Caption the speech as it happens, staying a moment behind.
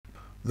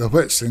The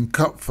Whitsun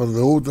Cup for the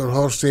older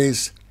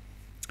horses.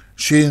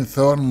 Shane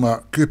Thorne,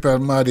 Mark Cooper,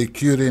 Marie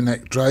Curie,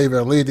 Nick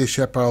Driver,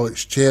 Ladyship,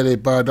 Alex Cherry,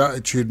 Bad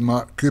Attitude,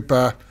 Mark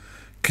Cooper,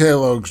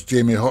 Kellogg's,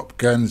 Jamie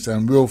Hopkins,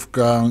 and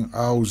Wolfgang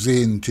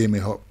Alzane, Jamie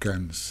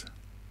Hopkins.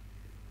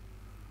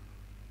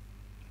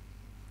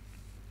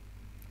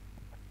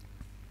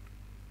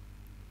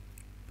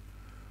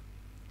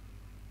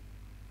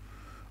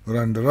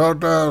 We're under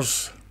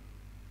orders,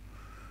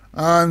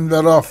 and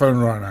they're off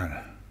and running.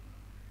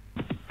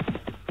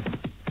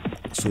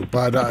 So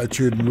Bad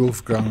Attitude and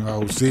Wolfgang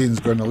Alzane's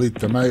going to lead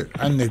them out.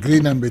 In the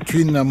green in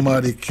between them,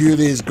 Marie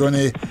Curie is going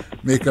to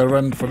make a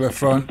run for the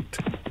front.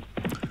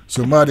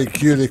 So Marie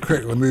Curie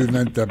quickly moving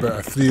into about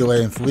a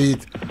 3-length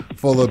lead,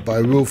 followed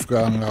by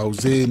Wolfgang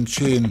Alzane,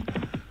 Shane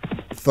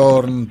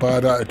Thorne,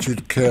 Bad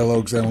Attitude,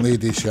 Kellogg's and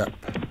Ladyship.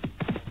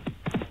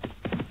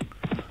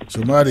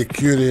 So Marie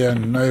Curie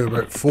in now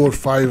about 4 or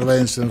 5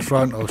 lengths in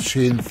front of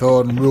Shane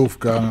Thorne,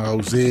 Wolfgang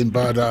Alzane,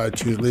 Bad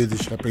Attitude,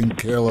 Ladyship and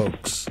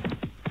Kellogg's.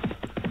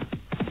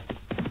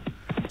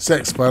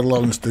 6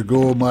 furlongs to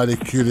go, Marie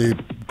Curie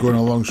going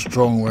along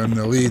strongly in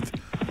the lead.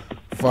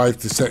 5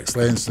 to 6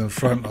 lengths in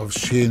front of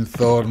Shane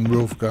Thorne,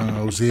 Wolfgang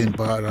Alzane,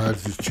 Bad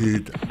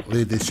Attitude,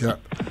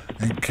 Ladyship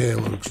and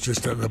Kellogg's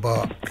just at the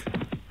back.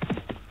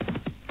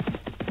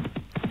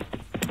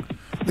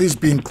 These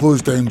being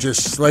closed down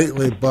just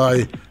slightly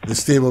by the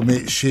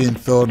stablemate Shane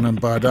Thorne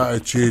and Bad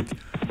Attitude,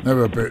 now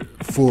about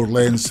 4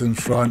 lengths in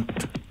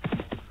front.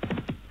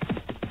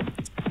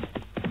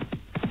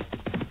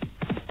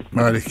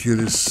 Marie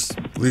Curie's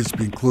lead's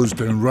been closed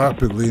down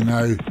rapidly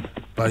now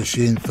by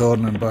Shane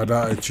Thorne and Bad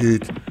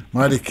Attitude.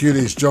 Marie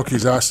Curie's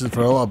jockey's asking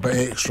for a little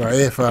bit extra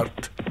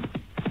effort.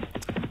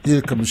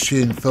 Here comes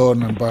Shane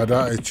Thorne and Bad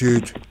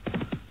Attitude.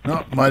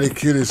 No, Marie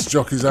Curie's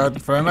jockey's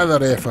asking for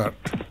another effort.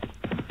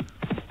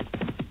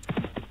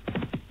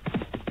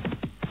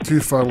 2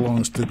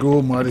 furlongs to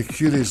go. Marie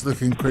Curie's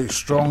looking quite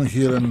strong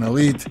here in the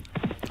lead.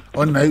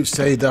 On the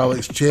outside,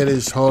 Alex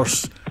Cherry's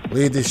horse,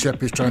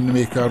 Ladyship, is trying to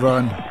make a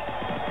run.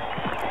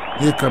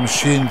 Here comes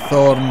Shane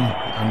Thorne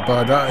and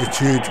Bad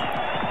Attitude.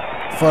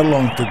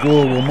 Furlong to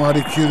go. Will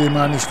Marie Curie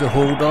manage to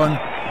hold on?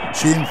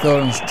 Shane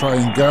Thorne's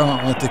trying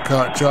gallantly to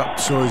catch up,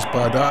 so is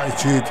Bad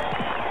Attitude.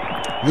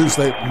 Looks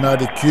like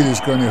Marie Curie's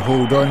going to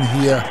hold on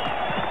here.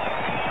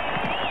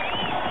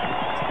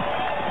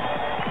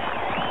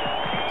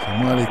 So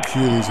Marie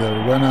Curie's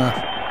our winner,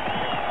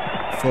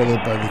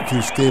 followed by the 2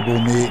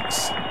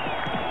 stablemates.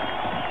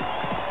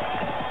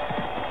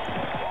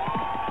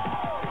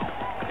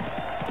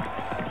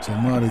 So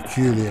Marie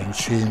Curie and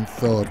Shane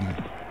Thorne.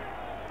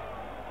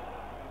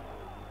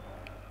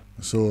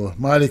 So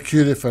Marie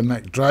Curie for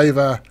Nick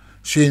Driver,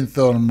 Shane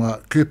Thorne,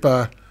 Mark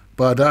Cooper,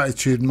 Bad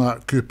Attitude,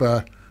 Mark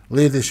Cooper,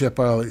 Ladyship,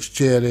 Alex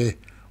Cherry,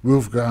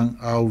 Wolfgang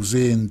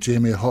Alzane,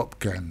 Jamie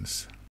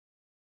Hopkins.